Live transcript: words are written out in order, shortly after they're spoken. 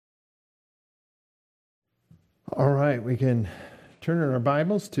All right, we can turn in our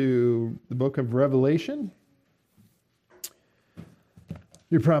Bibles to the book of Revelation.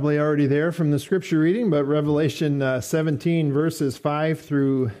 You're probably already there from the scripture reading, but Revelation 17 verses 5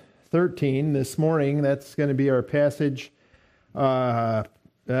 through 13 this morning, that's going to be our passage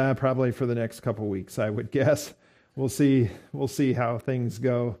probably for the next couple weeks, I would guess. We'll see how things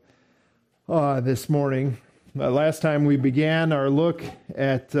go this morning. Last time we began our look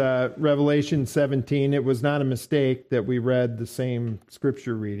at Revelation 17, it was not a mistake that we read the same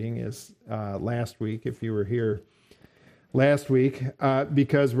scripture reading as last week, if you were here last week,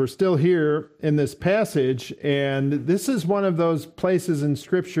 because we're still here in this passage, and this is one of those places in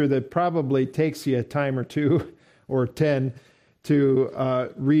Scripture that probably takes you a time or two or 10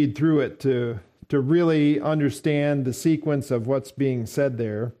 to read through it to really understand the sequence of what's being said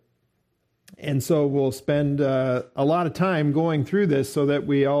there. And so we'll spend a lot of time going through this so that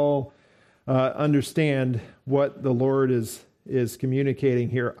we all understand what the Lord is communicating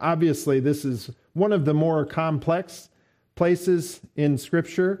here. Obviously, this is one of the more complex places in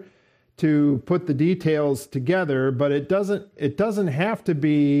Scripture to put the details together, but it doesn't have to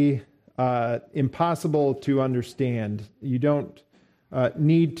be impossible to understand. You don't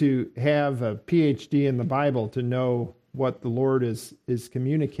need to have a PhD in the Bible to know what the Lord is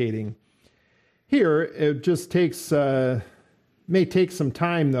communicating. Here, it just may take some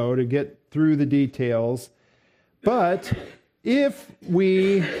time, though, to get through the details. But if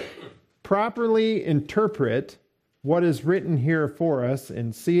we properly interpret what is written here for us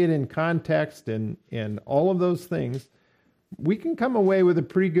and see it in context and all of those things, we can come away with a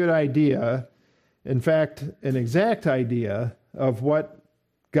pretty good idea, in fact, an exact idea of what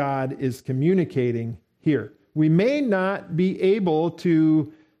God is communicating here. We may not be able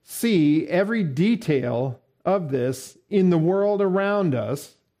to see every detail of this in the world around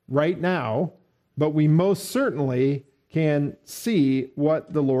us right now, but we most certainly can see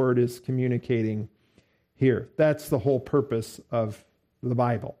what the Lord is communicating here. That's the whole purpose of the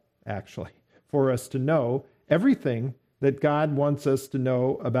Bible, actually, for us to know everything that God wants us to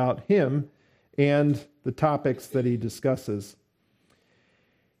know about Him and the topics that He discusses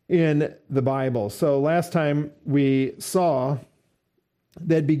in the Bible. So last time we saw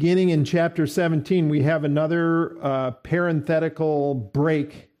that beginning in chapter 17, we have another parenthetical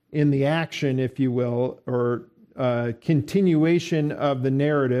break in the action, if you will, or continuation of the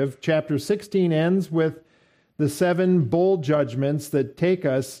narrative. Chapter 16 ends with the 7 bowl judgments that take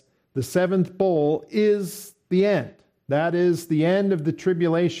us. The 7th bowl is the end. That is the end of the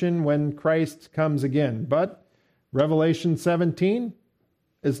tribulation when Christ comes again. But Revelation 17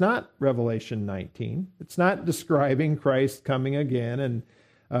 is not Revelation 19. It's not describing Christ coming again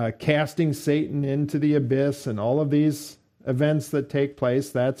and casting Satan into the abyss and all of these events that take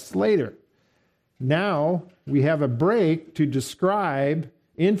place. That's later. Now we have a break to describe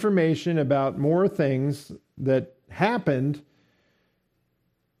information about more things that happened,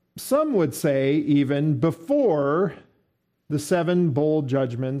 some would say even before the 7 bowl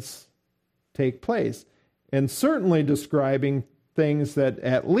judgments take place, and certainly describing things that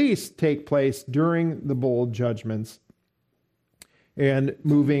at least take place during the bowl judgments and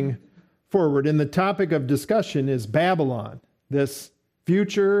moving forward. And the topic of discussion is Babylon, this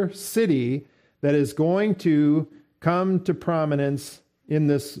future city that is going to come to prominence in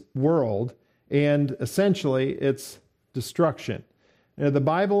this world, and essentially its destruction. Now, the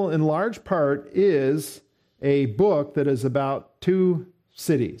Bible, in large part, is a book that is about 2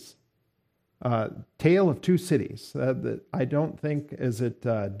 cities. Tale of Two Cities. I don't think, is it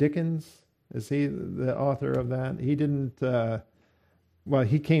Dickens? Is he the author of that? He didn't,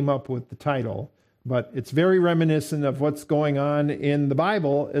 he came up with the title, but it's very reminiscent of what's going on in the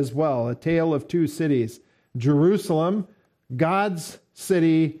Bible as well. A Tale of Two Cities. Jerusalem, God's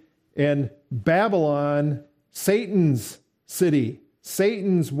city, and Babylon, Satan's city,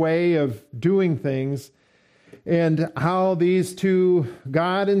 Satan's way of doing things. And how these two,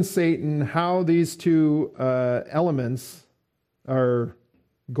 God and Satan, how these two elements are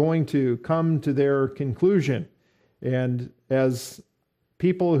going to come to their conclusion. And as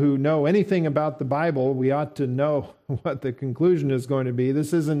people who know anything about the Bible, we ought to know what the conclusion is going to be.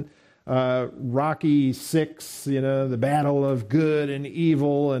 This isn't Rocky VI, the battle of good and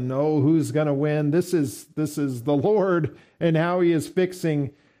evil, and who's going to win? This is the Lord and how He is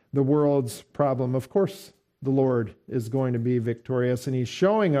fixing the world's problem. Of course, the Lord is going to be victorious, and He's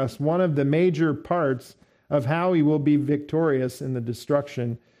showing us one of the major parts of how He will be victorious in the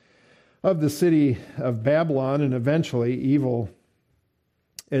destruction of the city of Babylon and eventually evil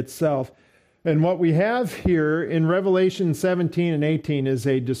itself. And what we have here in Revelation 17 and 18 is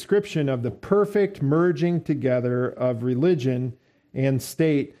a description of the perfect merging together of religion and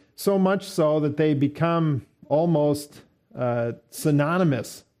state, so much so that they become almost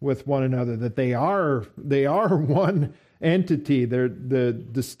synonymous with one another, that they are one entity. The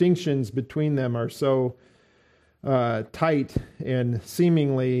distinctions between them are so tight and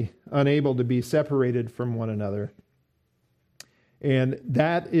seemingly unable to be separated from one another. And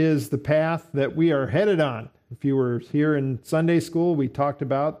that is the path that we are headed on. If you were here in Sunday school, we talked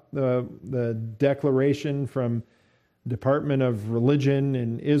about the declaration from Department of Religion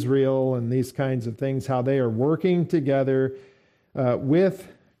in Israel and these kinds of things, how they are working together with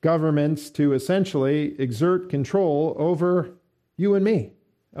governments to essentially exert control over you and me,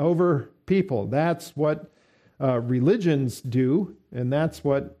 over people. That's what religions do, and that's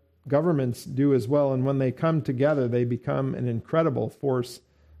what governments do as well. And when they come together, they become an incredible force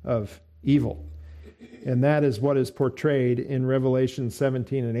of evil. And that is what is portrayed in Revelation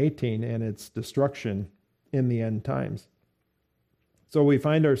 17 and 18 and its destruction in the end times. So we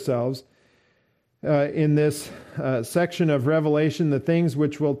find ourselves in this section of Revelation, the things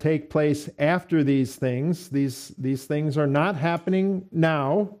which will take place after these things. These things are not happening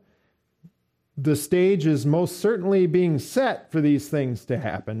now. The stage is most certainly being set for these things to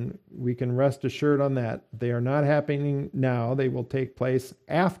happen. We can rest assured on that. They are not happening now. They will take place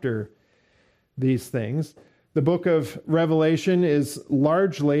after these things. The book of Revelation is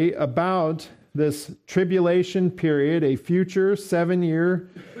largely about this tribulation period, a future 7-year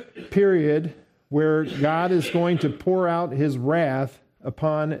period where God is going to pour out his wrath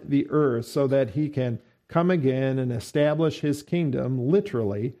upon the earth so that he can come again and establish his kingdom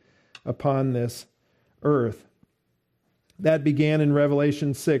literally upon this earth. That began in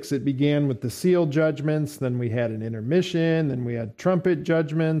Revelation 6. It began with the seal judgments, then we had an intermission, then we had trumpet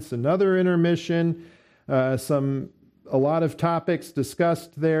judgments, another intermission, a lot of topics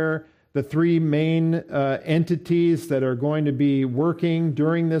discussed there. The three main entities that are going to be working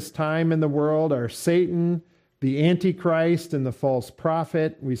during this time in the world are Satan, the Antichrist, and the false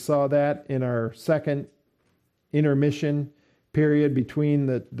prophet. We saw that in our second intermission period between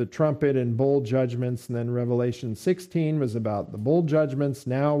the trumpet and bowl judgments. And then Revelation 16 was about the bowl judgments.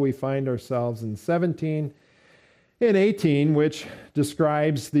 Now we find ourselves in 17 and 18, which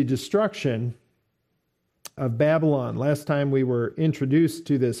describes the destruction of Babylon. Last time we were introduced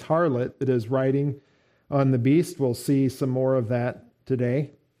to this harlot that is riding on the beast. We'll see some more of that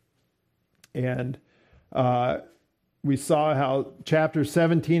today. And we saw how chapters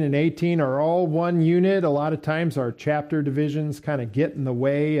 17 and 18 are all one unit. A lot of times our chapter divisions kind of get in the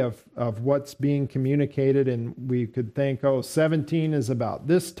way of what's being communicated, and we could think, 17 is about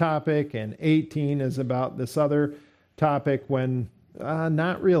this topic and 18 is about this other topic, when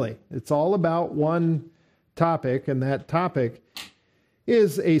not really. It's all about one topic, and that topic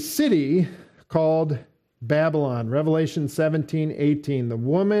is a city called Babylon. Revelation 17:18. The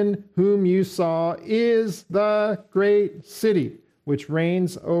woman whom you saw is the great city, which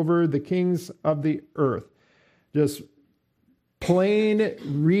reigns over the kings of the earth. Just plain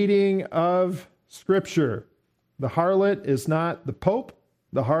reading of Scripture. The harlot is not the Pope.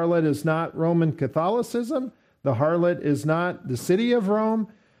 The harlot is not Roman Catholicism. The harlot is not the city of Rome.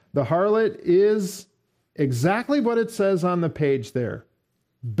 The harlot is exactly what it says on the page there.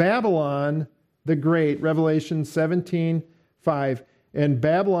 Babylon the Great, Revelation 17:5. And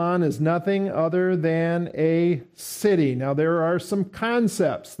Babylon is nothing other than a city. Now, there are some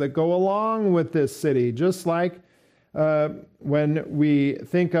concepts that go along with this city, just like when we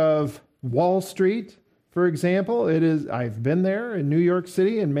think of Wall Street, for example. I've been there in New York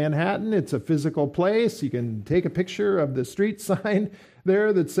City, in Manhattan. It's a physical place. You can take a picture of the street sign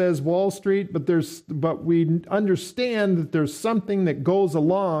there that says Wall Street, but we understand that there's something that goes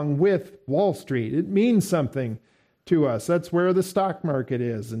along with Wall Street. It means something to us. That's where the stock market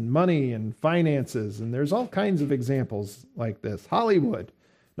is, and money and finances, and there's all kinds of examples like this. Hollywood,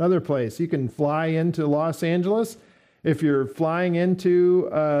 another place. You can fly into Los Angeles. If you're flying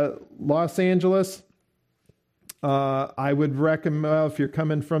into Los Angeles, I would recommend, if you're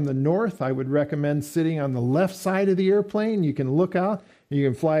coming from the north, I would recommend sitting on the left side of the airplane. You can look out. You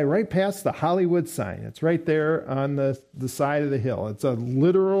can fly right past the Hollywood sign. It's right there on the side of the hill. It's a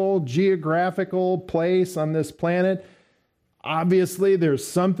literal geographical place on this planet. Obviously, there's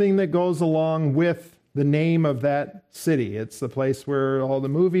something that goes along with the name of that city. It's the place where all the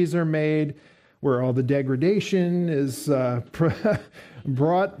movies are made, where all the degradation is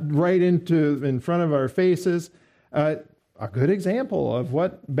brought right in front of our faces. A good example of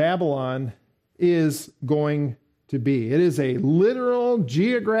what Babylon is going to be. It is a literal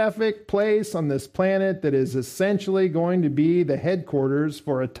geographic place on this planet that is essentially going to be the headquarters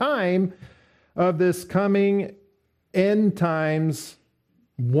for a time of this coming end times,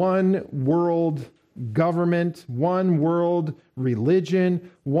 one world government, one world religion,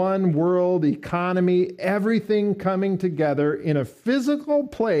 one world economy, everything coming together in a physical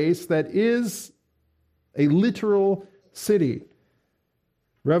place that is a literal city.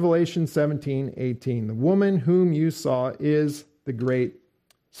 Revelation 17:18. The woman whom you saw is the great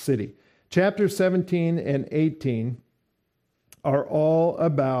city. Chapter 17 and 18 are all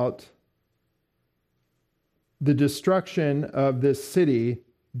about the destruction of this city,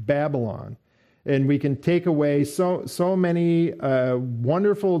 Babylon. And we can take away so many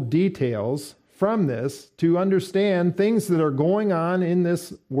wonderful details from this to understand things that are going on in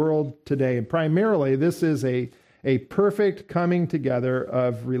this world today. And primarily, this is a perfect coming together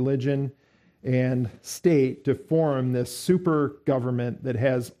of religion and state to form this super government that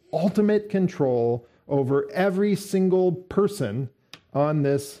has ultimate control over every single person on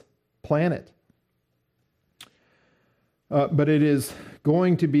this planet. But it is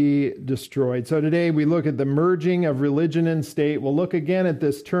going to be destroyed. So today we look at the merging of religion and state. We'll look again at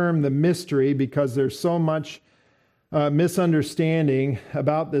this term, the mystery, because there's so much misunderstanding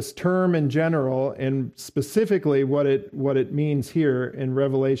about this term in general, and specifically what it means here in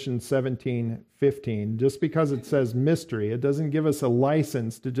Revelation 17:15. Just because it says mystery, it doesn't give us a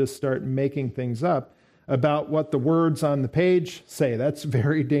license to just start making things up about what the words on the page say. That's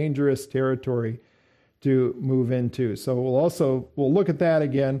very dangerous territory to move into. So we'll look at that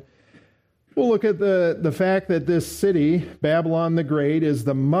again. We'll look at the fact that this city, Babylon the Great, is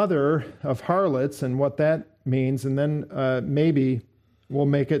the mother of harlots and what that means, and then maybe we'll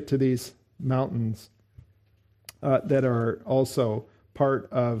make it to these mountains that are also part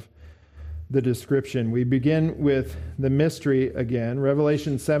of the description. We begin with the mystery again.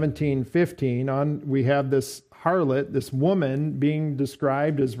 Revelation 17:15. We have this harlot, this woman, being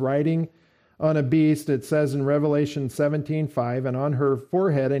described as riding on a beast. It says in Revelation 17:5, and on her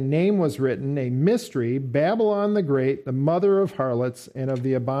forehead a name was written, a mystery, Babylon the Great, the mother of harlots and of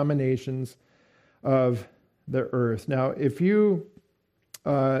the abominations of the earth. Now, if you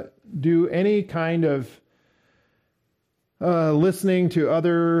do any kind of listening to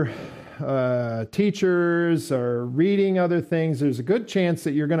other teachers or reading other things, there's a good chance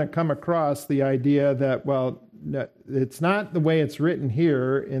that you're going to come across the idea that, well, it's not the way it's written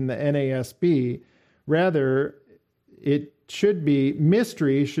here in the NASB. Rather, it should be,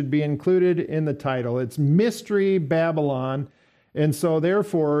 mystery should be included in the title. It's Mystery Babylon. And so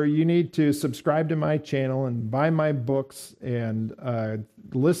therefore, you need to subscribe to my channel and buy my books and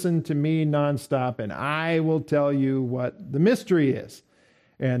listen to me nonstop, and I will tell you what the mystery is.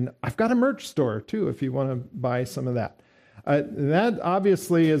 And I've got a merch store too, if you want to buy some of that. That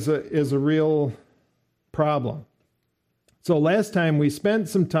obviously is a real problem. So last time we spent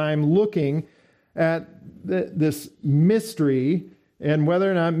some time looking at this mystery and whether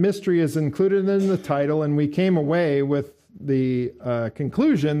or not mystery is included in the title, and we came away with the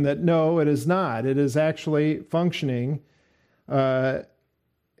conclusion that no, it is not. It is actually functioning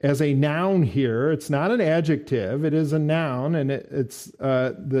as a noun here. It's not an adjective. It is a noun, and it's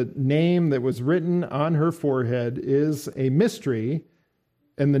the name that was written on her forehead is a mystery.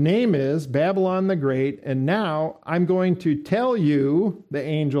 And the name is Babylon the Great. And now I'm going to tell you, the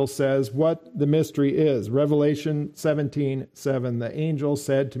angel says, what the mystery is. Revelation 17:7. The angel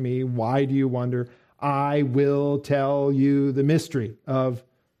said to me, why do you wonder? I will tell you the mystery of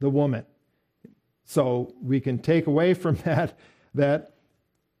the woman. So we can take away from that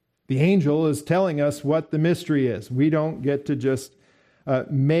the angel is telling us what the mystery is. We don't get to just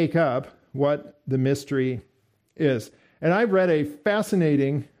make up what the mystery is. And I read a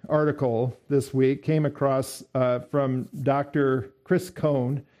fascinating article this week, came across from Dr. Chris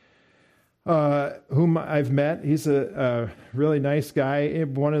Cohn, whom I've met. He's a really nice guy,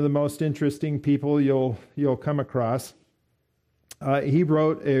 one of the most interesting people you'll come across. He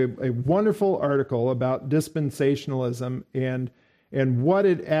wrote a wonderful article about dispensationalism and what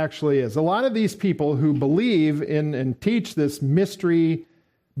it actually is. A lot of these people who believe in and teach this mystery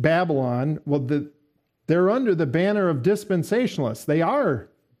Babylon, well, they're under the banner of dispensationalists. They are,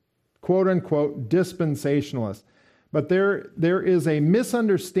 quote unquote, dispensationalists. But there is a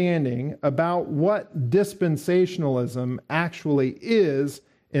misunderstanding about what dispensationalism actually is,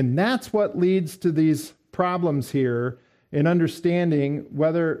 and that's what leads to these problems here in understanding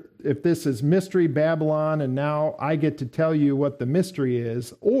if this is Mystery Babylon and now I get to tell you what the mystery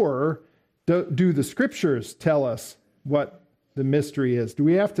is, or do the scriptures tell us what the mystery is? Do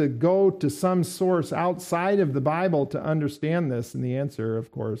we have to go to some source outside of the Bible to understand this? And the answer,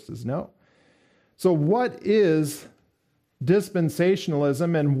 of course, is no. So what is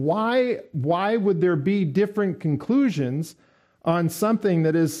dispensationalism, and why would there be different conclusions on something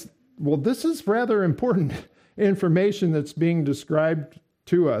that is, well, this is rather important information that's being described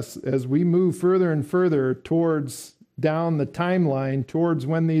to us as we move further and further towards down the timeline towards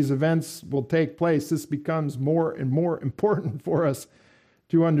when these events will take place. This becomes more and more important for us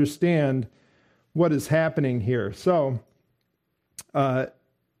to understand what is happening here. So,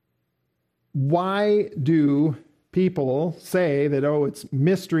 why do people say that, oh, it's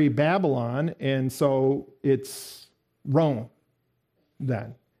Mystery Babylon, and so it's Rome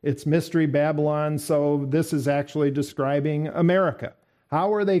then? It's Mystery Babylon, so this is actually describing America.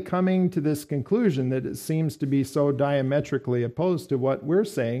 How are they coming to this conclusion that it seems to be so diametrically opposed to what we're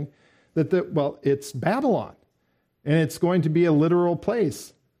saying, that well, it's Babylon, and it's going to be a literal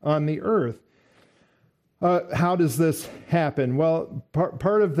place on the earth? How does this happen? Well,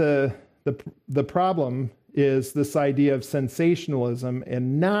 part of the problem is this idea of sensationalism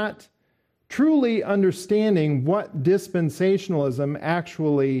and not truly understanding what dispensationalism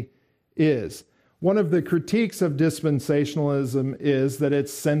actually is. One of the critiques of dispensationalism is that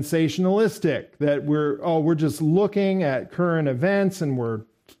it's sensationalistic, that we're just looking at current events and we're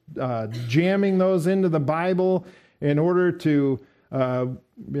jamming those into the Bible in order to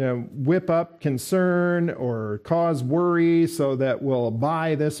whip up concern or cause worry so that we'll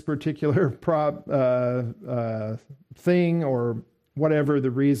buy this particular thing or whatever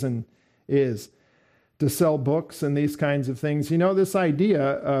the reason is, to sell books and these kinds of things. This idea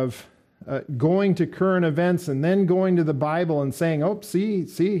of going to current events and then going to the Bible and saying, oh, see,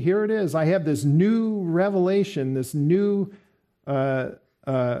 here it is. I have this new revelation, this new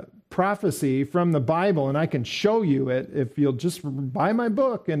prophecy from the Bible, and I can show you it if you'll just buy my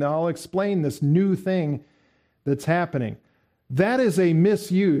book, and I'll explain this new thing that's happening. That is a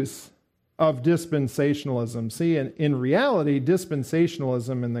misuse of dispensationalism. See, in reality,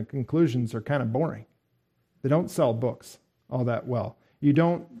 dispensationalism and the conclusions are kind of boring. They don't sell books all that well. You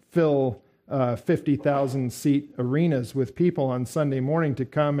don't fill 50,000-seat arenas with people on Sunday morning to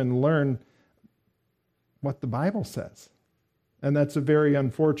come and learn what the Bible says. And that's a very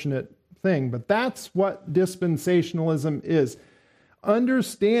unfortunate thing. But that's what dispensationalism is.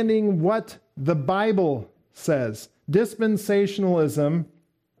 Understanding what the Bible says. Dispensationalism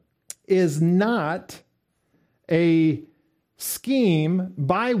is not a scheme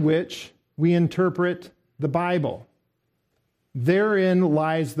by which we interpret the Bible. Therein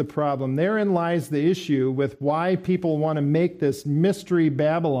lies the problem. Therein lies the issue with why people want to make this Mystery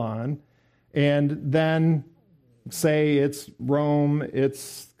Babylon and then say it's Rome,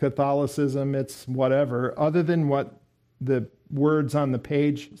 it's Catholicism, it's whatever, other than what the words on the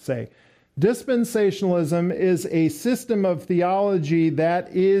page say. Dispensationalism is a system of theology that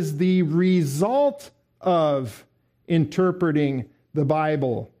is the result of interpreting the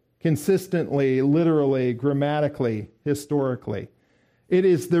Bible consistently, literally, grammatically, historically. It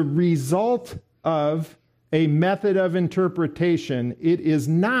is the result of a method of interpretation. It is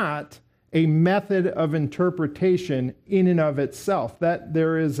not a method of interpretation in and of itself. That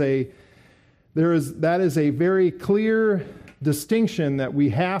is a very clear distinction that we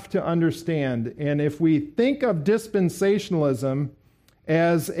have to understand. And if we think of dispensationalism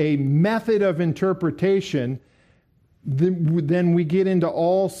as a method of interpretation, then we get into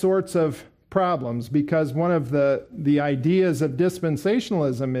all sorts of problems, because one of the ideas of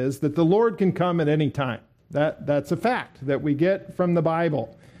dispensationalism is that the Lord can come at any time. That's a fact that we get from the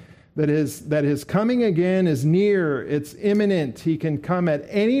Bible. That his coming again is near, it's imminent. He can come at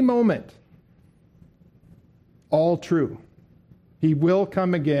any moment. All true. He will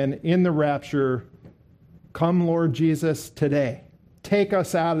come again in the rapture. Come, Lord Jesus, today. Take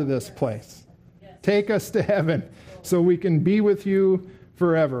us out of this place. Take us to heaven so we can be with you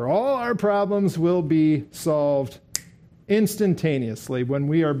forever. All our problems will be solved instantaneously when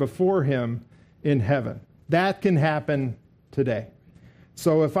we are before him in heaven. That can happen today.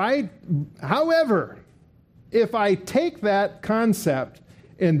 So if I take that concept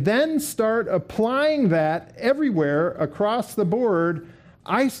and then start applying that everywhere across the board,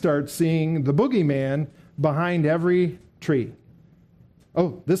 I start seeing the boogeyman behind every tree.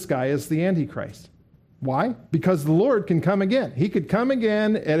 Oh, this guy is the Antichrist. Why? Because the Lord can come again. He could come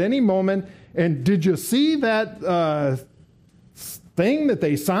again at any moment. And did you see that thing that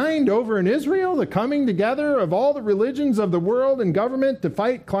they signed over in Israel, the coming together of all the religions of the world and government to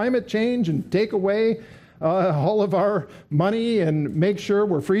fight climate change and take away all of our money and make sure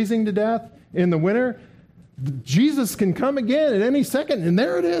we're freezing to death in the winter? Jesus can come again at any second, and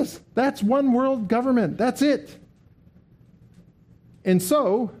there it is. That's one world government. That's it. And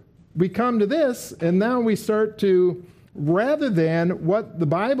so we come to this, and now we start to, rather than what the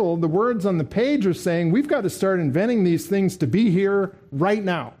Bible, the words on the page are saying, we've got to start inventing these things to be here right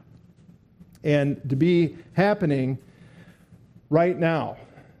now and to be happening right now.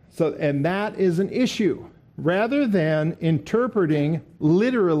 So, and that is an issue. Rather than interpreting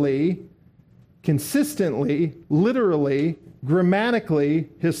literally, consistently, literally, grammatically,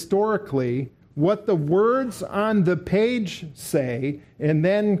 historically, what the words on the page say, and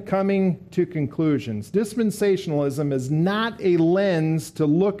then coming to conclusions. Dispensationalism is not a lens to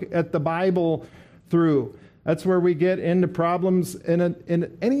look at the Bible through. That's where we get into problems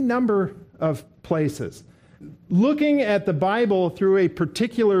in any number of places. Looking at the Bible through a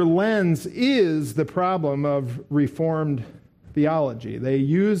particular lens is the problem of Reformed theology. They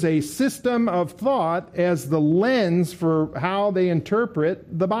use a system of thought as the lens for how they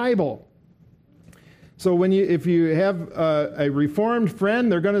interpret the Bible. So if you have a Reformed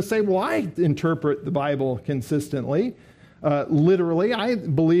friend, they're going to say, well, I interpret the Bible consistently, literally. I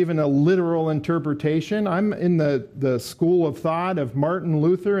believe in a literal interpretation. I'm in the school of thought of Martin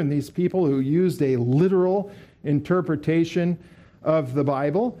Luther and these people who used a literal interpretation of the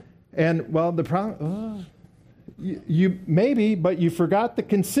Bible. And, well, the problem... You maybe, but you forgot the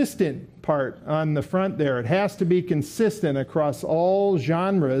consistent part on the front there. It has to be consistent across all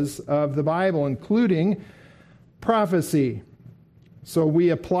genres of the Bible, including prophecy. So we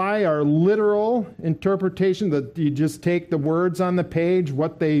apply our literal interpretation, that you just take the words on the page,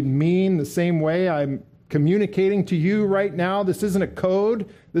 what they mean, the same way I'm communicating to you right now. This isn't a code.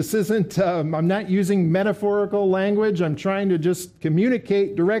 This isn't, I'm not using metaphorical language. I'm trying to just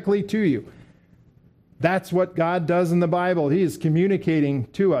communicate directly to you. That's what God does in the Bible. He is communicating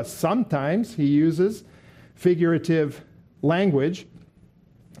to us. Sometimes he uses figurative language,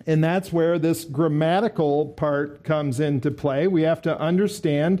 and that's where this grammatical part comes into play. We have to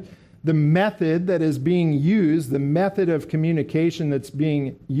understand the method that is being used, the method of communication that's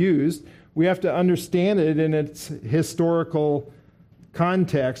being used. We have to understand it in its historical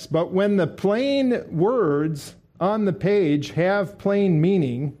context. But when the plain words on the page have plain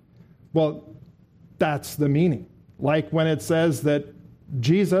meaning, well, that's the meaning. Like when it says that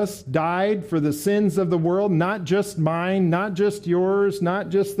Jesus died for the sins of the world, not just mine, not just yours, not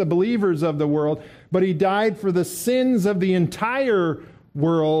just the believers of the world, but he died for the sins of the entire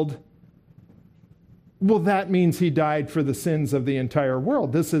world. Well, that means he died for the sins of the entire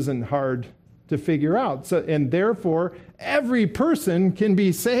world. This isn't hard to figure out. So, and therefore, every person can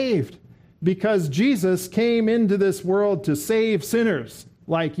be saved because Jesus came into this world to save sinners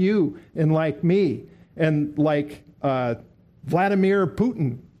like you and like me. And like Vladimir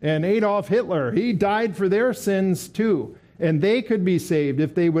Putin and Adolf Hitler, he died for their sins too. And they could be saved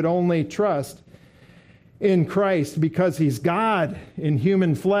if they would only trust in Christ, because he's God in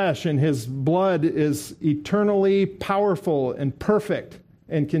human flesh and his blood is eternally powerful and perfect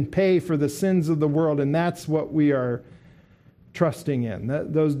and can pay for the sins of the world. And that's what we are trusting in.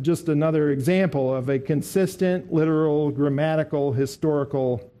 Those just another example of a consistent, literal, grammatical,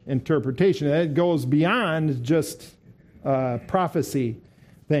 historical interpretation. That goes beyond just prophecy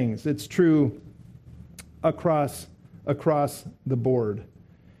things. It's true across the board.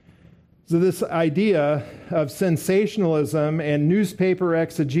 So this idea of sensationalism and newspaper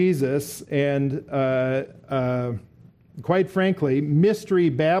exegesis and quite frankly, Mystery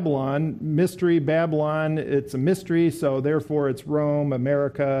Babylon, it's a mystery, so therefore it's Rome,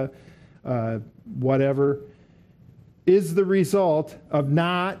 America, whatever, is the result of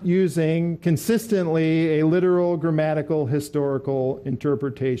not using consistently a literal, grammatical, historical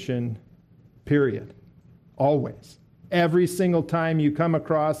interpretation, period. Always. Every single time you come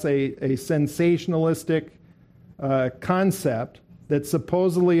across a sensationalistic concept that's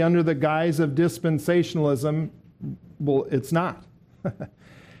supposedly under the guise of dispensationalism, well, it's not.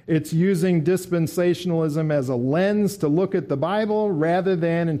 It's using dispensationalism as a lens to look at the Bible rather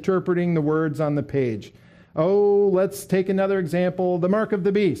than interpreting the words on the page. Oh, let's take another example, the mark of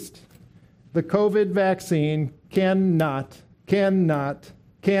the beast. The COVID vaccine cannot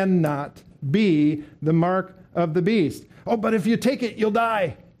be the mark of the beast. Oh, but if you take it, you'll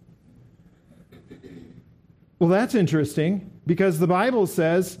die. Well, that's interesting, because the Bible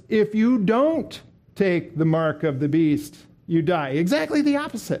says if you don't take the mark of the beast, you die. Exactly the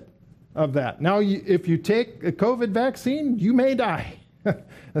opposite of that. Now, if you take a COVID vaccine, you may die.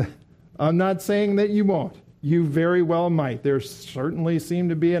 I'm not saying that you won't. You very well might. There certainly seem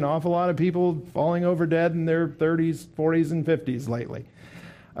to be an awful lot of people falling over dead in their 30s, 40s, and 50s lately.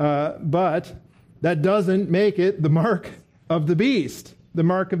 But That doesn't make it the mark of the beast. The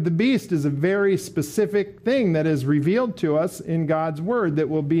mark of the beast is a very specific thing that is revealed to us in God's word that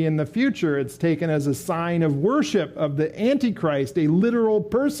will be in the future. It's taken as a sign of worship of the Antichrist, a literal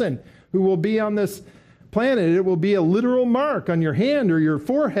person who will be on this planet. It will be a literal mark on your hand or your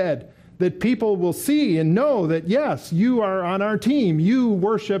forehead that people will see and know that, yes, you are on our team. You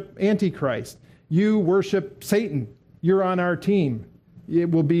worship Antichrist. You worship Satan. You're on our team.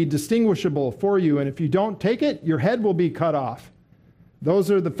 It will be distinguishable for you. And if you don't take it, your head will be cut off.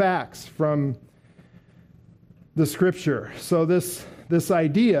 Those are the facts from the Scripture. So this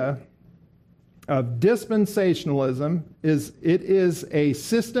idea of dispensationalism is a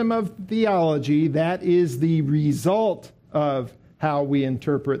system of theology that is the result of how we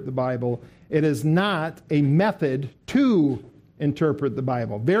interpret the Bible. It is not a method to interpret the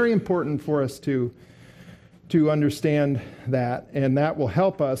Bible. Very important for us to understand that, and that will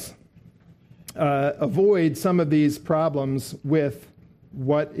help us avoid some of these problems with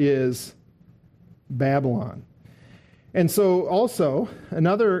what is Babylon. And so also,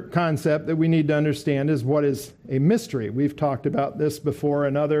 another concept that we need to understand is what is a mystery. We've talked about this before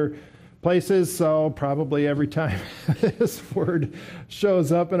in other places, so probably every time this word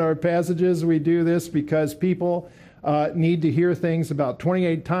shows up in our passages, we do this because people need to hear things about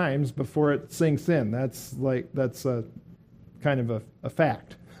 28 times before it sinks in. That's a kind of a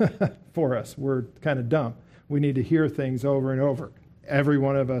fact for us. We're kind of dumb. We need to hear things over and over. Every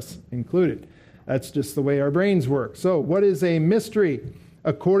one of us included. That's just the way our brains work. So what is a mystery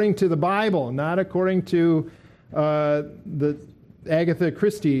according to the Bible, not according to the Agatha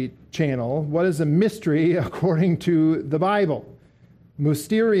Christie channel? What is a mystery according to the Bible?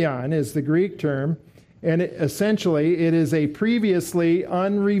 Mysterion is the Greek term, and essentially it is a previously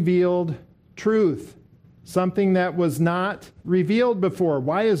unrevealed truth. Something that was not revealed before.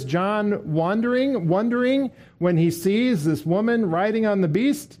 Why is John wondering when he sees this woman riding on the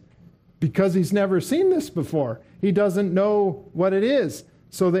beast? Because he's never seen this before. He doesn't know what it is.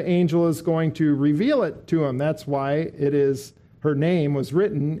 So the angel is going to reveal it to him. That's why her name was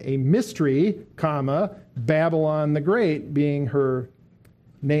written a mystery, Babylon the Great being her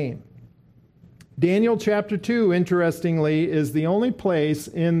name. Daniel chapter 2, interestingly, is the only place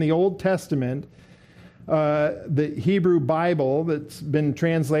in the Old Testament, the Hebrew Bible that's been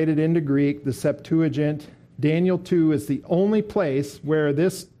translated into Greek, the Septuagint. Daniel 2 is the only place where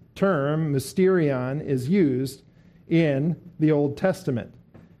this term, mysterion, is used in the Old Testament.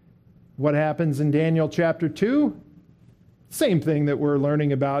 What happens in Daniel chapter 2? Same thing that we're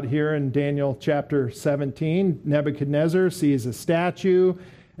learning about here in Daniel chapter 17. Nebuchadnezzar sees a statue.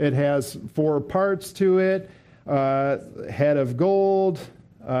 It has 4 parts to it, head of gold,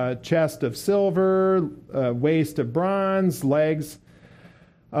 chest of silver, waist of bronze, legs.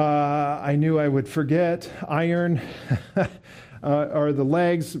 I knew I would forget. Iron are the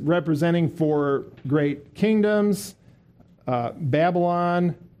legs representing 4 great kingdoms.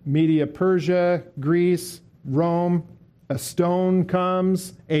 Babylon, Media, Persia, Greece, Rome. A stone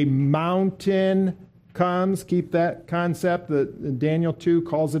comes, a mountain comes. Keep that concept that Daniel 2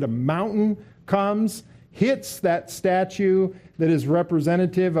 calls it a mountain comes, hits that statue that is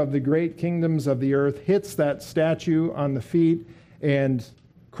representative of the great kingdoms of the earth, hits that statue on the feet and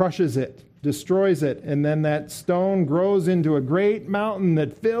crushes it, destroys it. And then that stone grows into a great mountain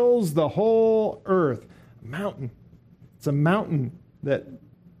that fills the whole earth. A mountain. It's a mountain that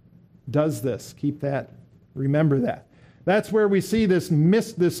does this. Keep that. Remember that. That's where we see this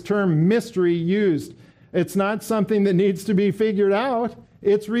term mystery used. It's not something that needs to be figured out.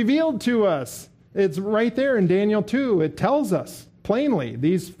 It's revealed to us. It's right there in Daniel 2. It tells us plainly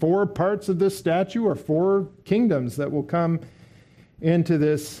these 4 parts of this statue are 4 kingdoms that will come into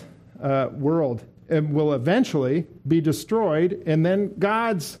this world and will eventually be destroyed, and then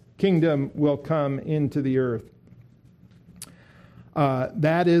God's kingdom will come into the earth.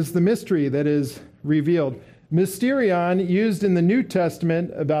 That is the mystery that is revealed. Mysterion, used in the New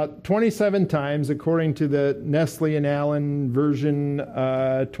Testament about 27 times, according to the Nestle and Allen version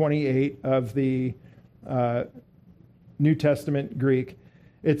 28 of the New Testament Greek.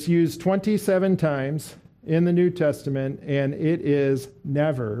 It's used 27 times in the New Testament, and it is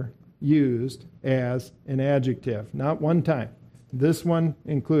never used as an adjective. Not one time. This one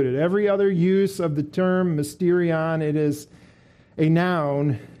included. Every other use of the term mysterion, it is a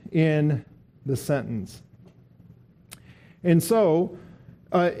noun in the sentence. And so,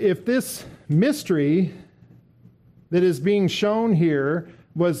 if this mystery that is being shown here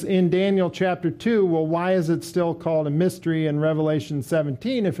was in Daniel chapter 2, well, why is it still called a mystery in Revelation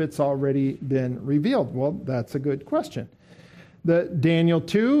 17 if it's already been revealed? Well, that's a good question. The Daniel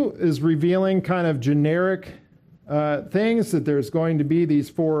 2 is revealing kind of generic things, that there's going to be these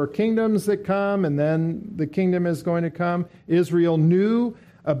 4 kingdoms that come, and then the kingdom is going to come. Israel knew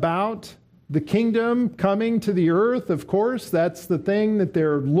about the kingdom coming to the earth, of course. That's the thing that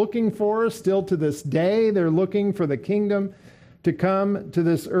they're looking for still to this day. They're looking for the kingdom to come to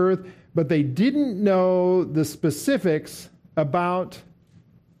this earth, but they didn't know the specifics about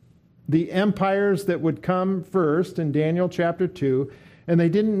the empires that would come first in Daniel chapter 2, and they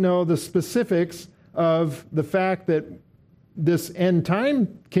didn't know the specifics of the fact that this end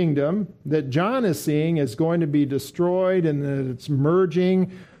time kingdom that John is seeing is going to be destroyed, and that it's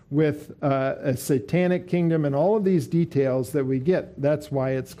merging with a satanic kingdom, and all of these details that we get. That's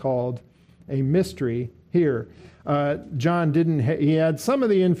why it's called a mystery here. John he had some of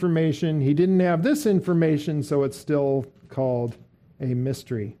the information. He didn't have this information, so it's still called a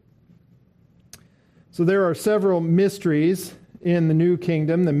mystery. So there are several mysteries in the New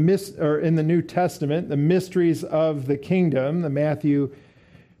Kingdom, in the New Testament, the mysteries of the kingdom. The Matthew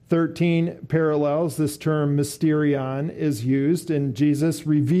 13 parallels, this term mysterion is used, and Jesus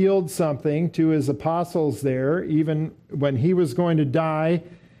revealed something to his apostles there, even when he was going to die,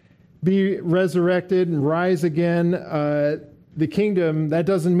 be resurrected, and rise again. The kingdom, that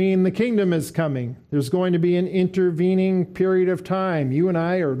doesn't mean the kingdom is coming. There's going to be an intervening period of time. You and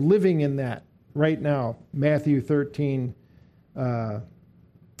I are living in that right now. Matthew 13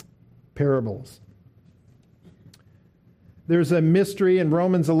 parables. There's a mystery in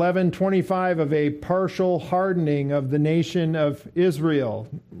Romans 11:25 of a partial hardening of the nation of Israel.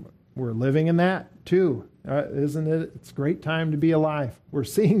 We're living in that too, isn't it? It's a great time to be alive. We're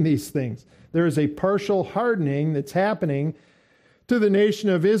seeing these things. There is a partial hardening that's happening to the nation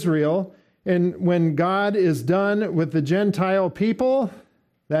of Israel, and when God is done with the Gentile people,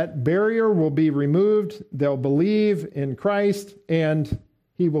 that barrier will be removed. They'll believe in Christ, and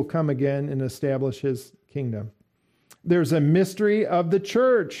he will come again and establish his kingdom. There's a mystery of the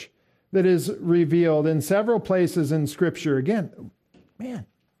church that is revealed in several places in Scripture. Again, man,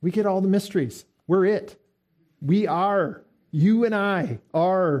 we get all the mysteries. We're it. We are. You and I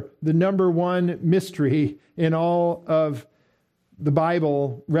are the number one mystery in all of the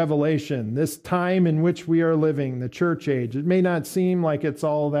Bible revelation, this time in which we are living, the church age. It may not seem like it's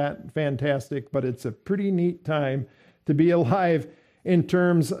all that fantastic, but it's a pretty neat time to be alive in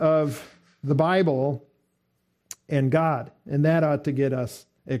terms of the Bible and God, and that ought to get us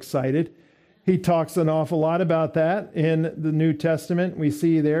excited. He talks an awful lot about that in the New Testament. We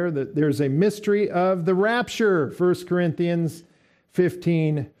see there that there's a mystery of the rapture, 1 Corinthians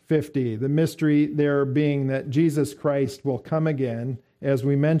 15:50. The mystery there being that Jesus Christ will come again, as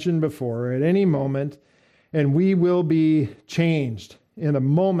we mentioned before, at any moment, and we will be changed. In a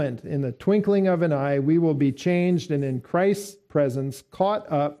moment, in the twinkling of an eye, we will be changed, and in Christ's presence, caught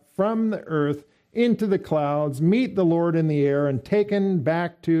up from the earth into the clouds, meet the Lord in the air, and taken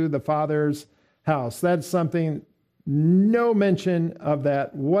back to the Father's house. That's something, no mention of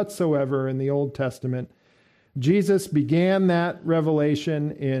that whatsoever in the Old Testament. Jesus began that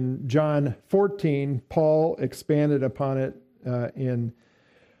revelation in John 14. Paul expanded upon it in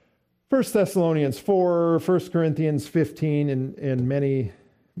 1 Thessalonians 4, 1 Corinthians 15, and many,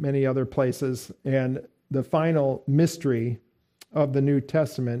 many other places. And the final mystery of the New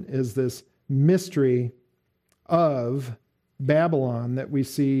Testament is this mystery of Babylon that we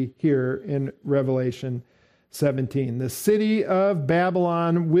see here in Revelation 17. The city of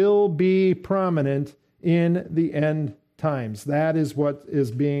Babylon will be prominent in the end times. That is what is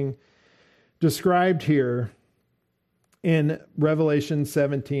being described here in Revelation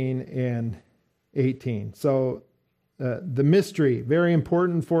 17 and 18. So the mystery, very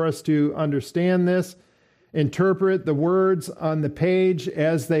important for us to understand this, interpret the words on the page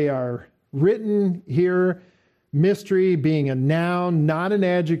as they are written here. Mystery being a noun, not an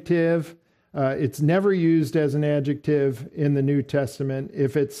adjective. It's never used as an adjective in the New Testament.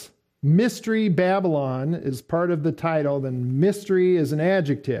 If it's Mystery Babylon is part of the title, then mystery is an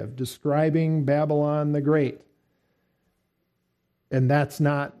adjective describing Babylon the Great. And that's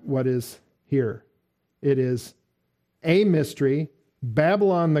not what is here. It is a mystery,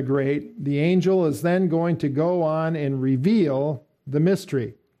 Babylon the Great. The angel is then going to go on and reveal the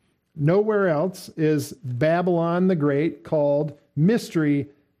mystery. Nowhere else is Babylon the Great called Mystery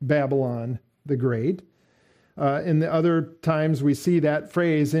Babylon the Great. In the other times we see that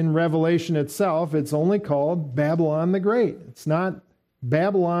phrase in Revelation itself, it's only called Babylon the Great. It's not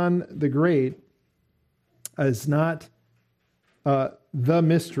Babylon the Great. It's not the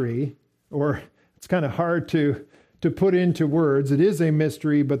mystery, or it's kind of hard to put into words. It is a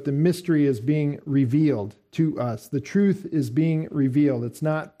mystery, but the mystery is being revealed to us. The truth is being revealed. It's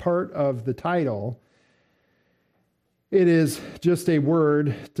not part of the title. It is just a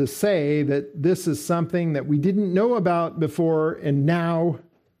word to say that this is something that we didn't know about before, and now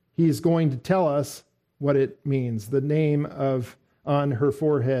he's going to tell us what it means. The name on her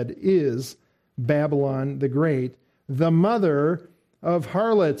forehead is Babylon the Great, the mother of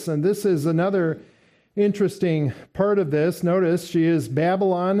harlots. And this is another interesting part of this. Notice she is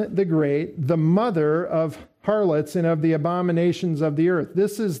Babylon the Great, the mother of harlots and of the abominations of the earth.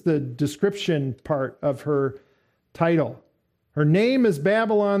 This is the description part of her title. Her name is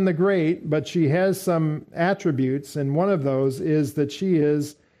Babylon the Great, but she has some attributes, and one of those is that she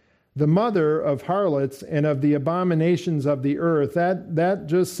is the mother of harlots and of the abominations of the earth. That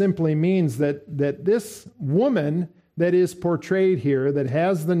just simply means that this woman that is portrayed here, that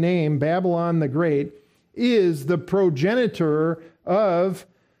has the name Babylon the Great, is the progenitor of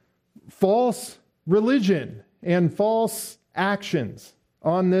false religion and false actions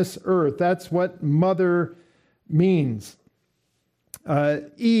on this earth. That's what mother means.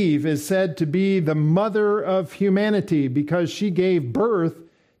 Eve is said to be the mother of humanity because she gave birth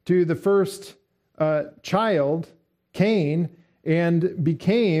to the first child, Cain, and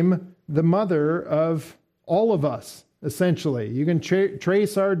became the mother of all of us, essentially. You can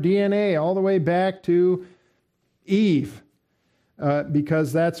trace our DNA all the way back to Eve,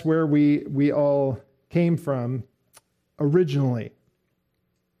 because that's where we all came from originally.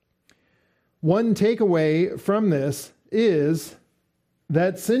 One takeaway from this is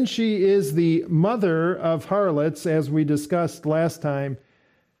that since she is the mother of harlots, as we discussed last time,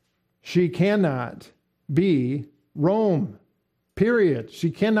 she cannot be Rome, period. She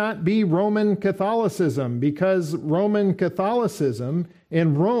cannot be Roman Catholicism, because Roman Catholicism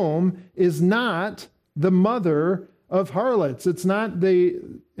in Rome is not the mother of harlots. It's not the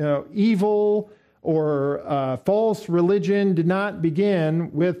evil or false religion did not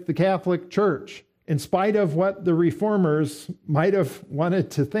begin with the Catholic Church, in spite of what the reformers might have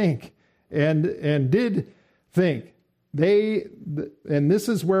wanted to think and did think. And this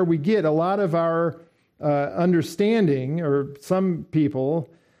is where we get a lot of our understanding, or some people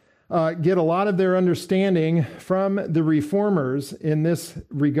get a lot of their understanding from the reformers in this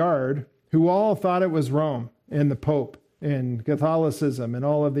regard, who all thought it was Rome and the Pope and Catholicism and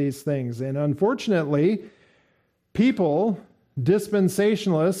all of these things. And unfortunately,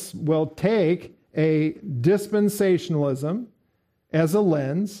 dispensationalists will take a dispensationalism as a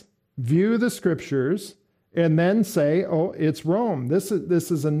lens, view the scriptures, and then say, oh, it's Rome. This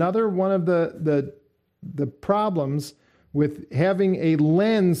is another one of the problems with having a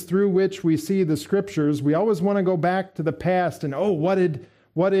lens through which we see the scriptures. We always want to go back to the past and, what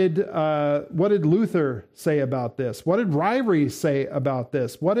did Luther say about this? What did Ryrie say about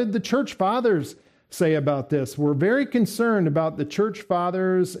this? What did the church fathers say about this? We're very concerned about the church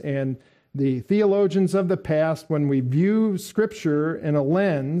fathers and the theologians of the past. When we view scripture in a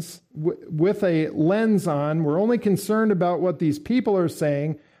lens, with a lens on, we're only concerned about what these people are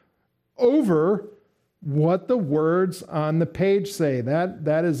saying over what the words on the page say.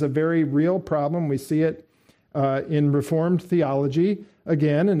 That is a very real problem. We see it in Reformed theology.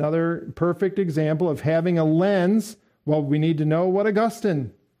 Again, another perfect example of having a lens. Well, we need to know what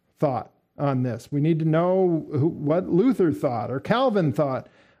Augustine thought on this. We need to know what Luther thought or Calvin thought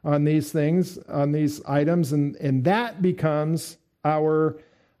on these things, on these items, and that becomes our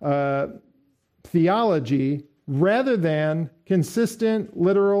theology, rather than consistent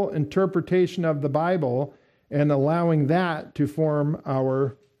literal interpretation of the Bible and allowing that to form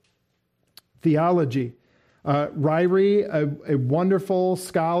our theology. Ryrie, a wonderful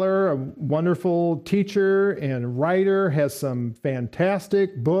scholar, a wonderful teacher and writer, has some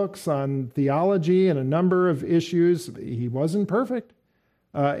fantastic books on theology and a number of issues. He wasn't perfect,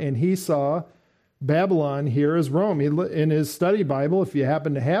 and he saw Babylon here as Rome. In his study Bible, if you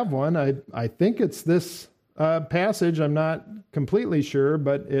happen to have one, I think it's this passage. I'm not completely sure,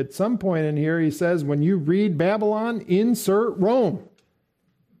 but at some point in here he says, when you read Babylon, insert Rome.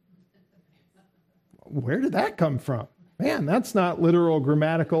 Where did that come from? Man, that's not literal,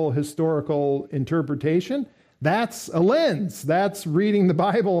 grammatical, historical interpretation. That's a lens. That's reading the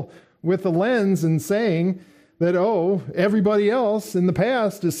Bible with a lens and saying that, everybody else in the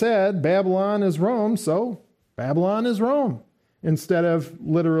past has said Babylon is Rome, so Babylon is Rome, instead of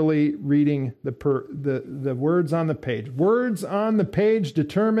literally reading the words on the page. Words on the page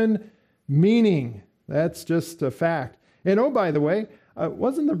determine meaning. That's just a fact. And by the way,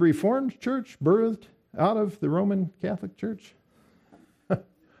 wasn't the Reformed Church birthed out of the Roman Catholic Church?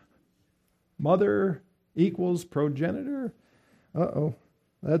 Mother equals progenitor? Uh-oh.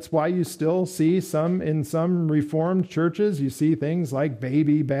 That's why you still see in some Reformed churches, you see things like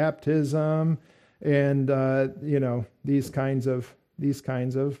baby baptism and these kinds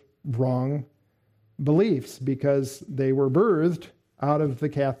of wrong beliefs, because they were birthed out of the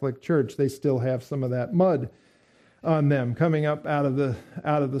Catholic Church. They still have some of that mud on them coming up out of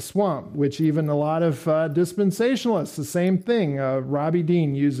the swamp, which even a lot of dispensationalists, the same thing. Robbie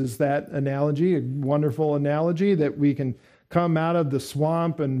Dean uses that analogy, a wonderful analogy, that we can come out of the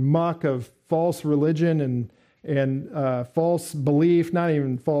swamp and muck of false religion and false belief, not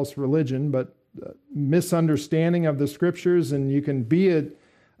even false religion, but misunderstanding of the scriptures, and you can be a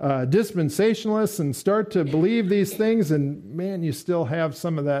dispensationalist and start to believe these things, and man, you still have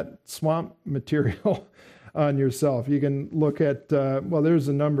some of that swamp material on yourself. You can look at, there's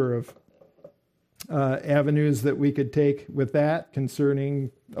a number of avenues that we could take with that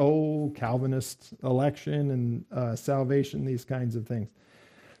concerning Calvinist election and salvation, these kinds of things.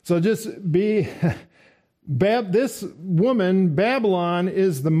 So just be, this woman, Babylon,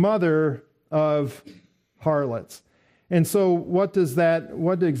 is the mother of harlots. And so what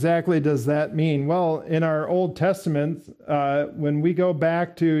exactly does that mean? Well, in our Old Testament, when we go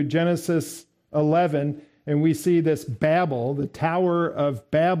back to Genesis 11, and we see this Babel, the Tower of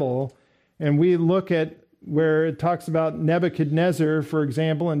Babel, and we look at where it talks about Nebuchadnezzar, for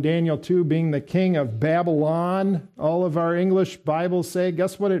example, in Daniel 2 being the king of Babylon. All of our English Bibles say,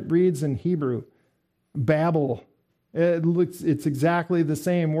 guess what it reads in Hebrew? Babel. It's exactly the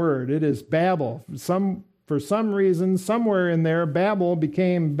same word. It is Babel. For some reason, somewhere in there, Babel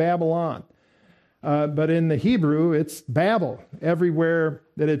became Babylon. But in the Hebrew, it's Babel. Everywhere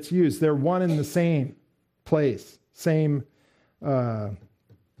that it's used, they're one and the same place, same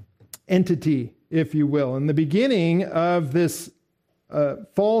entity, if you will. And the beginning of this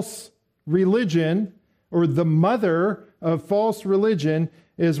false religion, or the mother of false religion,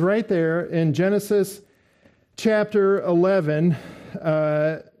 is right there in Genesis chapter 11,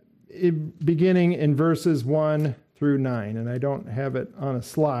 beginning in verses 1 through 9. And I don't have it on a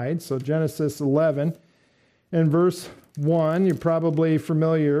slide. So Genesis 11 and verse 1, you're probably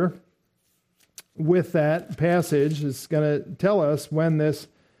familiar with that passage. It's going to tell us when this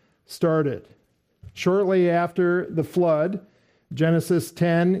started. Shortly after the flood, Genesis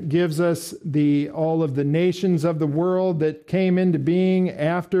 10 gives us all of the nations of the world that came into being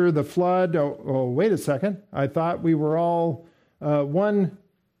after the flood. Oh, wait a second. I thought we were all one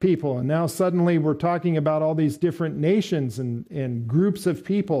people, and now suddenly we're talking about all these different nations and groups of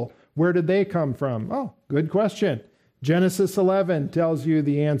people. Where did they come from? Oh, good question. Genesis 11 tells you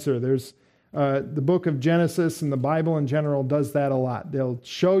the answer. There's the book of Genesis and the Bible in general does that a lot. They'll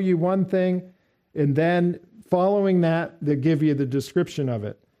show you one thing, and then following that, they'll give you the description of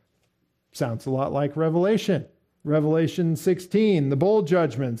it. Sounds a lot like Revelation. Revelation 16, the bowl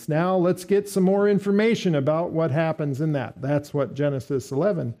judgments. Now let's get some more information about what happens in that. That's what Genesis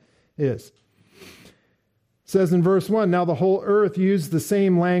 11 is. It says in verse 1, now the whole earth used the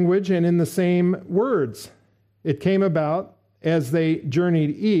same language and in the same words. It came about as they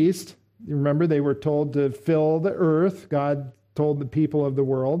journeyed east. You remember, they were told to fill the earth. God told the people of the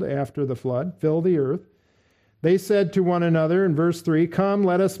world after the flood, fill the earth. They said to one another in verse 3, come,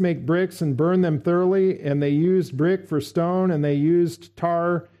 let us make bricks and burn them thoroughly. And they used brick for stone, and they used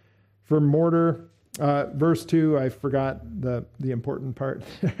tar for mortar. Verse 2, I forgot the important part.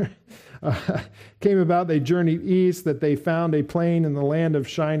 Came about, they journeyed east, that they found a plain in the land of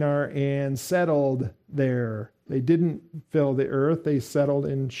Shinar and settled there. They didn't fill the earth, they settled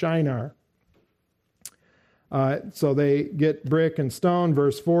in Shinar. So they get brick and stone.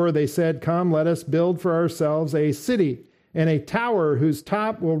 Verse 4, they said, come, let us build for ourselves a city and a tower whose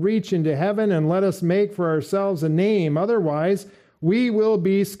top will reach into heaven, and let us make for ourselves a name. Otherwise, we will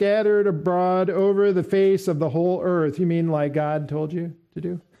be scattered abroad over the face of the whole earth. You mean like God told you to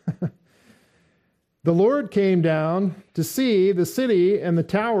do? The Lord came down to see the city and the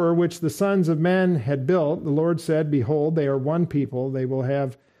tower which the sons of men had built. The Lord said, behold, they are one people. They will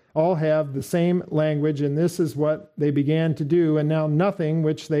all have the same language, and this is what they began to do. And now nothing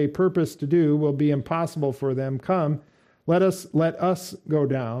which they purpose to do will be impossible for them. Come, let us go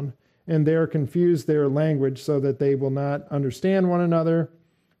down, and there confuse their language, so that they will not understand one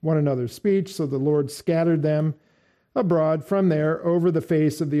another's speech. So the Lord scattered them abroad from there over the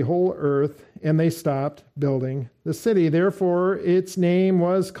face of the whole earth, and they stopped building the city. Therefore its name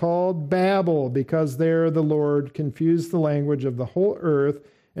was called Babel, because there the Lord confused the language of the whole earth,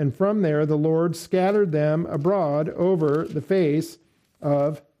 and from there the Lord scattered them abroad over the face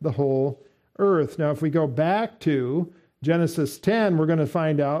of the whole earth. Now if we go back to Genesis 10, we're going to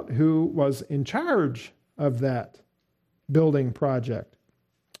find out who was in charge of that building project.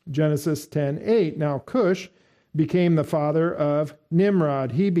 Genesis 10:8. Now Cush became the father of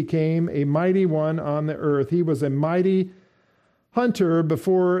Nimrod. He became a mighty one on the earth. He was a mighty hunter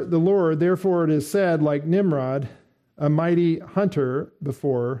before the Lord. Therefore it is said, like Nimrod, a mighty hunter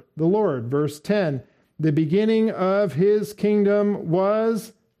before the Lord. Verse 10, the beginning of his kingdom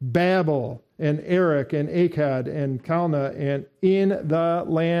was Babel, and Erech, and Akkad, and Calneh, and in the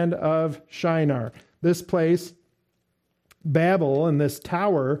land of Shinar. This place, Babel, and this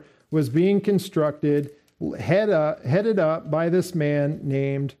tower was being constructed, headed up by this man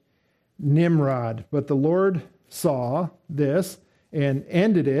named Nimrod. But the Lord saw this and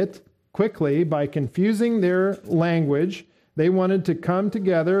ended it quickly by confusing their language. They wanted to come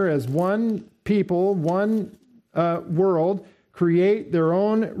together as one people, one world, create their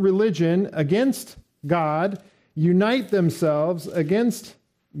own religion against God, unite themselves against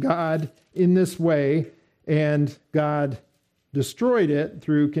God in this way, and God destroyed it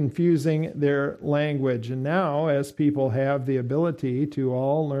through confusing their language. And now, as people have the ability to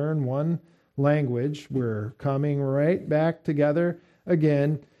all learn one language, we're coming right back together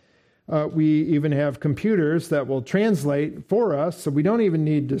again. We even have computers that will translate for us, so we don't even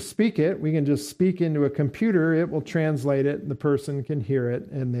need to speak it. We can just speak into a computer, it will translate it, and the person can hear it,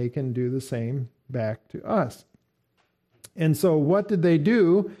 and they can do the same back to us. And so what did they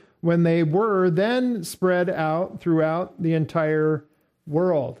do when they were then spread out throughout the entire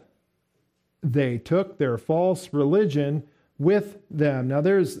world? They took their false religion with them. Now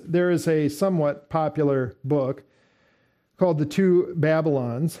there is a somewhat popular book called The Two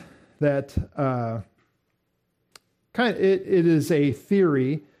Babylons that it is a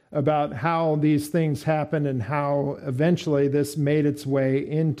theory about how these things happened and how eventually this made its way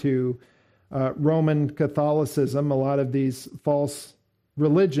into Roman Catholicism. A lot of these false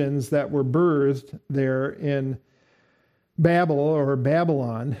religions that were birthed there in Babel or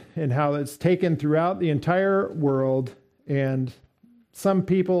Babylon, and how it's taken throughout the entire world. And some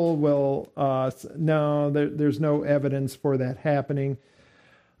people will, no, there's no evidence for that happening.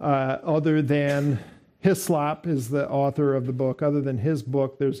 Other than Hislop is the author of the book. Other than his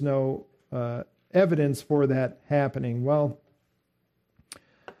book, there's no evidence for that happening. Well,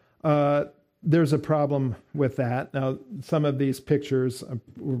 there's a problem with that. Now, some of these pictures,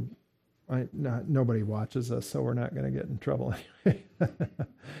 nobody watches us, so we're not going to get in trouble.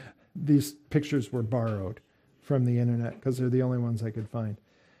 These pictures were borrowed from the internet because they're the only ones I could find.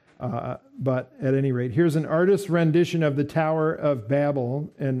 But at any rate, here's an artist's rendition of the Tower of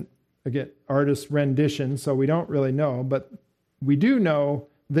Babel. And again, artist's rendition, so we don't really know, but we do know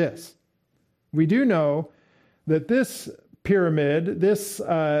this. We do know that this pyramid, this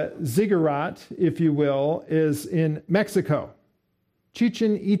ziggurat, if you will, is in Mexico.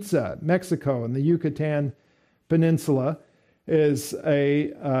 Chichen Itza, Mexico, in the Yucatan Peninsula, is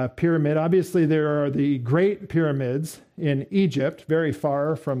a pyramid. Obviously, there are the Great Pyramids in Egypt, very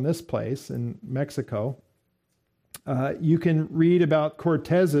far from this place in Mexico. You can read about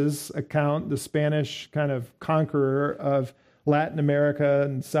Cortez's account, the Spanish kind of conqueror of Latin America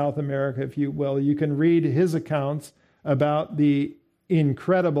and South America, if you will. You can read his accounts about the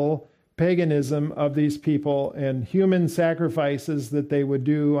incredible paganism of these people and human sacrifices that they would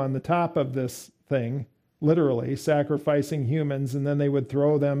do on the top of this thing, literally sacrificing humans, and then they would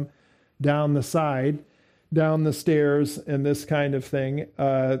throw them down the side, down the stairs, and this kind of thing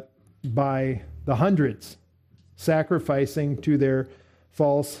by the hundreds, sacrificing to their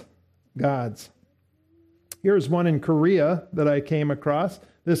false gods. Here's one in Korea that I came across.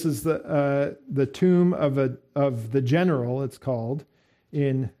 This is the tomb of the general, it's called,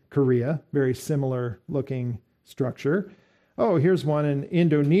 in Korea. Very similar looking structure. Oh, here's one in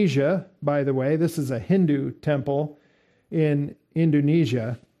Indonesia, by the way. This is a Hindu temple in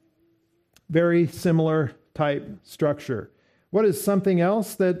Indonesia. Very similar type structure. What is something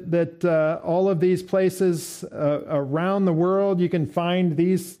else that all of these places around the world, you can find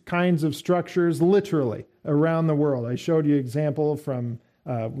these kinds of structures literally around the world. I showed you an example from,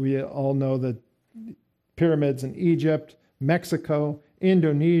 we all know the pyramids in Egypt, Mexico,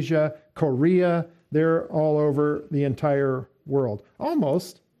 Indonesia, Korea. They're all over the entire world.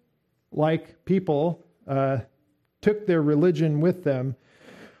 Almost like people took their religion with them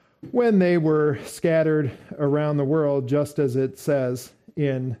when they were scattered around the world, just as it says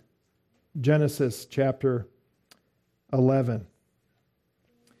in Genesis chapter 11.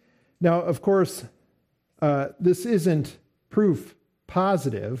 Now, of course, this isn't proof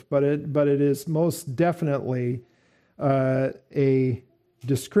positive, but it is most definitely a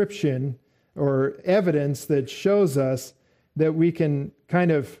description or evidence that shows us that we can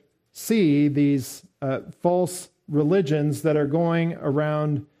kind of see these false religions that are going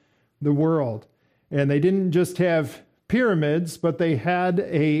around the world. And they didn't just have pyramids, but they had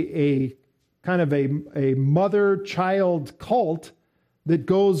a kind of a mother-child cult that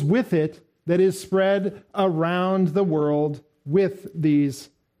goes with it, that is spread around the world with these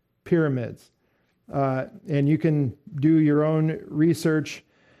pyramids. And you can do your own research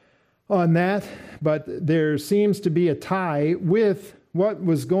on that, but there seems to be a tie with what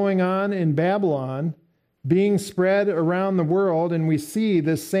was going on in Babylon being spread around the world, and we see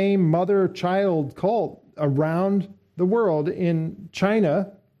this same mother-child cult around the world. In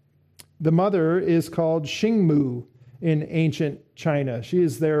China, the mother is called Xingmu in ancient China. She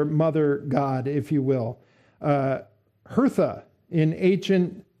is their mother god, if you will. Hertha in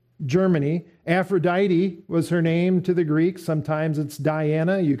ancient Germany. Aphrodite was her name to the Greeks. Sometimes it's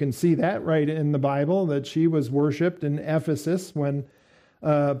Diana. You can see that right in the Bible, that she was worshipped in Ephesus when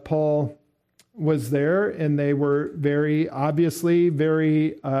Paul was there, and they were very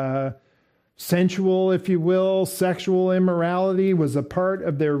sensual, if you will. Sexual immorality was a part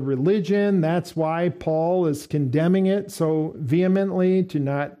of their religion. That's why Paul is condemning it so vehemently, to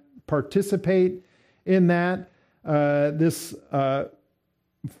not participate in that. This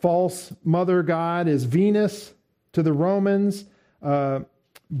false mother god is Venus to the Romans.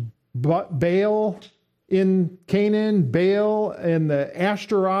 Baal in Canaan, Baal and the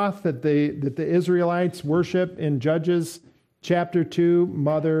Ashtaroth that the Israelites worship in Judges chapter 2,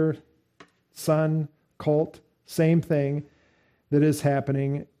 mother, son, cult, same thing that is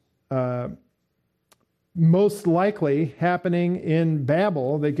happening. Most likely happening in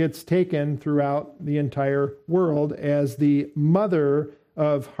Babel, that gets taken throughout the entire world as the mother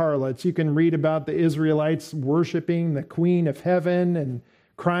of harlots. You can read about the Israelites worshiping the Queen of Heaven and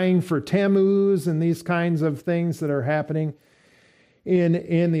crying for Tammuz and these kinds of things that are happening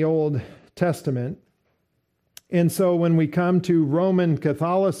in the Old Testament. And so when we come to Roman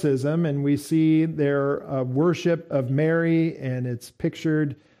Catholicism and we see their worship of Mary, and it's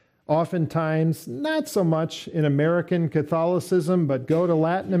pictured oftentimes, not so much in American Catholicism, but go to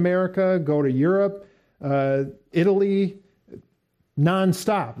Latin America, go to Europe, Italy,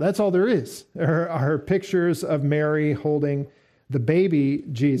 nonstop. That's all there is. Are pictures of Mary holding the baby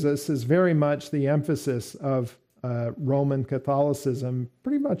Jesus is very much the emphasis of Roman Catholicism,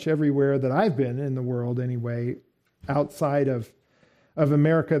 pretty much everywhere that I've been in the world anyway. Outside of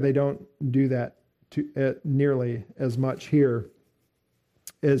America, they don't do that nearly as much here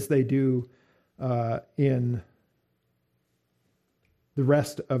as they do in the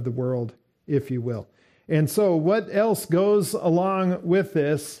rest of the world, if you will. And so what else goes along with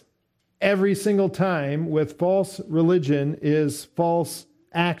this every single time with false religion is false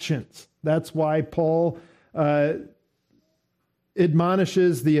actions. That's why Paul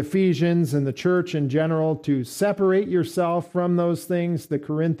admonishes the Ephesians and the church in general to separate yourself from those things, the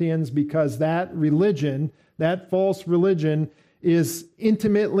Corinthians, because that religion, that false religion, is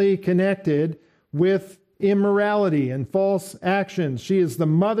intimately connected with immorality and false actions. She is the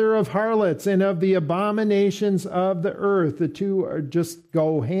mother of harlots and of the abominations of the earth. The two are just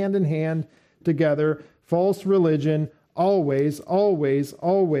go hand in hand together. False religion always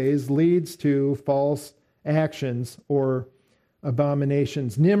leads to false actions or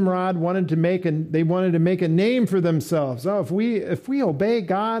abominations. Nimrod wanted to make a name for themselves. Oh, if we obey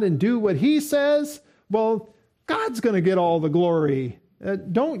God and do what he says, well, God's going to get all the glory.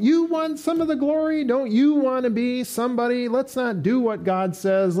 Don't you want some of the glory? Don't you want to be somebody? Let's not do what God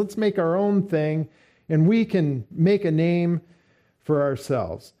says. Let's make our own thing, and we can make a name for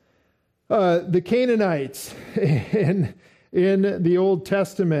ourselves. The Canaanites in the Old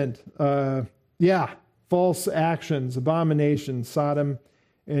Testament, false actions, abominations, Sodom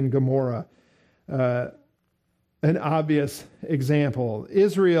and Gomorrah. An obvious example.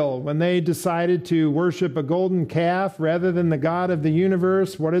 Israel, when they decided to worship a golden calf rather than the God of the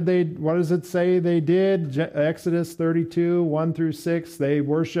universe, what does it say they did? Exodus 32, 1-6, they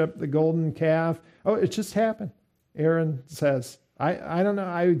worshiped the golden calf. Oh, it just happened. Aaron says, I don't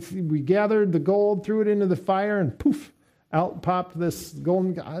know, we gathered the gold, threw it into the fire, and poof, out popped this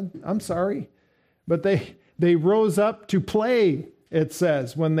golden god. I'm sorry. But they rose up to play, it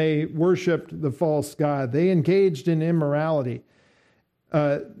says, when they worshiped the false god. They engaged in immorality.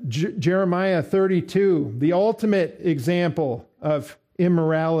 Jeremiah 32, the ultimate example of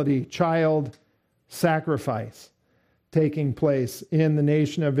immorality, child sacrifice taking place in the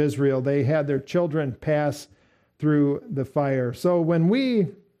nation of Israel. They had their children pass through the fire. So when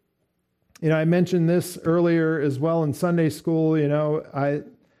I mentioned this earlier as well in Sunday school, I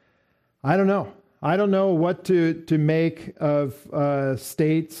don't know. I don't know what to make of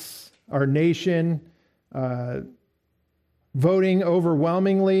states, our nation. voting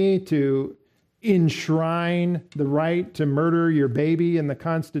overwhelmingly to enshrine the right to murder your baby in the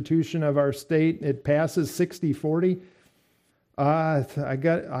Constitution of our state. It passes 60-40.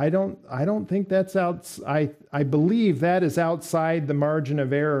 I don't think that's out. I believe that is outside the margin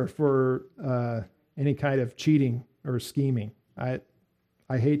of error for any kind of cheating or scheming. I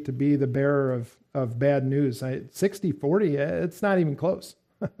hate to be the bearer of bad news. 60-40, it's not even close.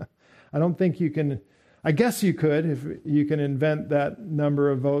 I don't think you can. I guess you could if you can invent that number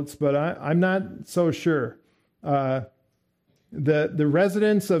of votes, but I'm not so sure. The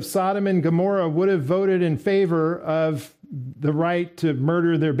residents of Sodom and Gomorrah would have voted in favor of the right to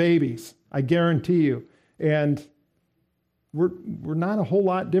murder their babies. I guarantee you. And we're not a whole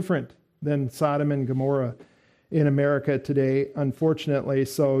lot different than Sodom and Gomorrah in America today, unfortunately.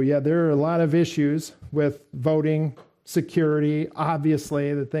 So yeah, there are a lot of issues with voting security.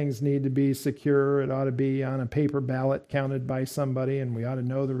 Obviously, the things need to be secure. It ought to be on a paper ballot counted by somebody, and we ought to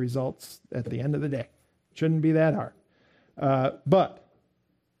know the results at the end of the day. Shouldn't be that hard. But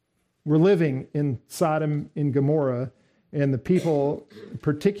we're living in Sodom and Gomorrah, and the people,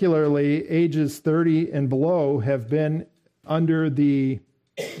 particularly ages 30 and below, have been under the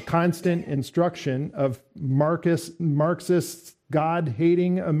constant instruction of Marxist,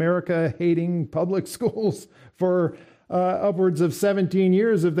 God-hating, America-hating public schools for upwards of 17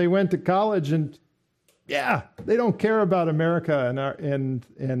 years if they went to college. And yeah, they don't care about America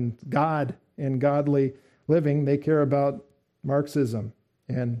and God and godly living. They care about Marxism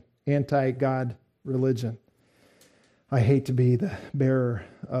and anti-God religion. I hate to be the bearer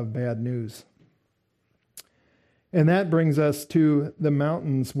of bad news. And that brings us to the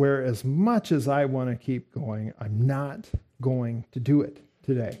mountains, where as much as I want to keep going, I'm not going to do it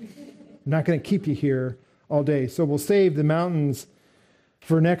today. I'm not going to keep you here all day. So we'll save the mountains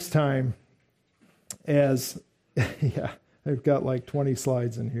for next time, as, yeah, I've got like 20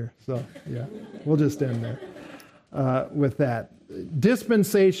 slides in here. So yeah, we'll just end there with that.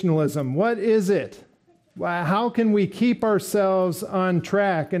 Dispensationalism, what is it? How can we keep ourselves on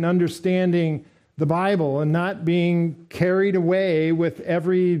track and understanding the Bible and not being carried away with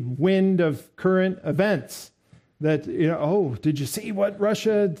every wind of current events? That, did you see what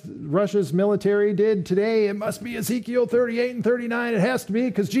Russia's military did today? It must be Ezekiel 38 and 39. It has to be,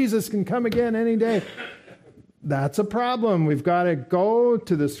 because Jesus can come again any day. That's a problem. We've got to go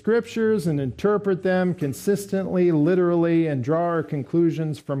to the scriptures and interpret them consistently, literally, and draw our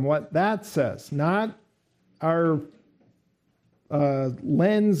conclusions from what that says, not our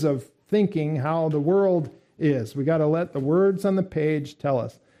lens of thinking how the world is. We got to let the words on the page tell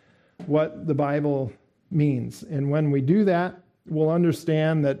us what the Bible means. And when we do that, we'll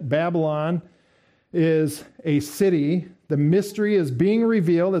understand that Babylon is a city. The mystery is being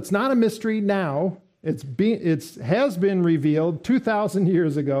revealed. It's not a mystery now. It has been revealed 2,000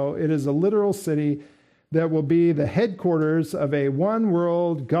 years ago. It is a literal city that will be the headquarters of a one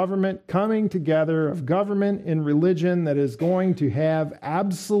world government coming together of government and religion that is going to have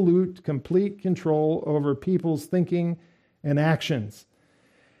absolute, complete control over people's thinking and actions.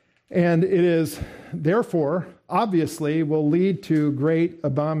 And it is, therefore, obviously, will lead to great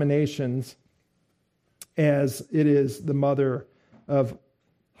abominations, as it is the mother of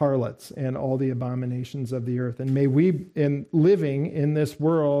harlots and all the abominations of the earth. And may we, in living in this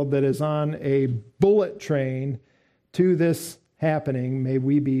world that is on a bullet train to this happening, may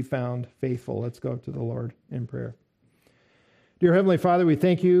we be found faithful. Let's go to the Lord in prayer. Dear Heavenly Father, we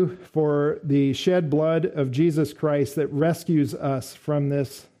thank you for the shed blood of Jesus Christ that rescues us from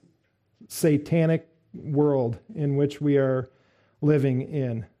this satanic world in which we are living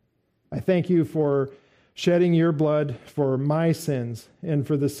in. I thank you for shedding your blood for my sins and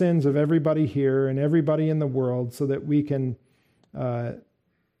for the sins of everybody here and everybody in the world, so that we can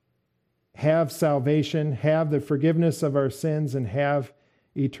have salvation, have the forgiveness of our sins, and have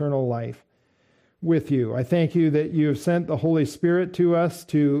eternal life with you. I thank you that you have sent the Holy Spirit to us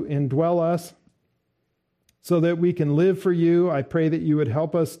to indwell us so that we can live for you. I pray that you would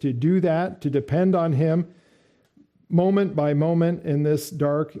help us to do that, to depend on him moment by moment in this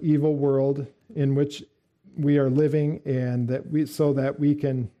dark, evil world in which we are living, and so that we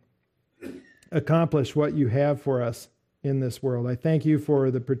can accomplish what you have for us in this world. I thank you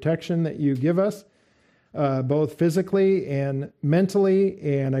for the protection that you give us, both physically and mentally,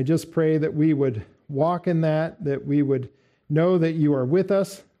 and I just pray that we would walk in that we would know that you are with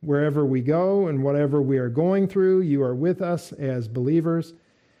us wherever we go and whatever we are going through. You are with us as believers,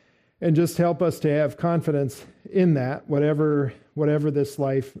 and just help us to have confidence in that, whatever this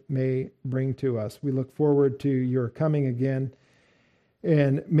life may bring to us. We look forward to your coming again,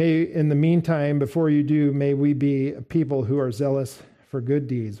 And may, in the meantime, before you do, may we be people who are zealous for good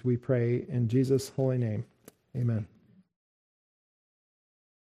deeds. We pray in Jesus' holy name. Amen.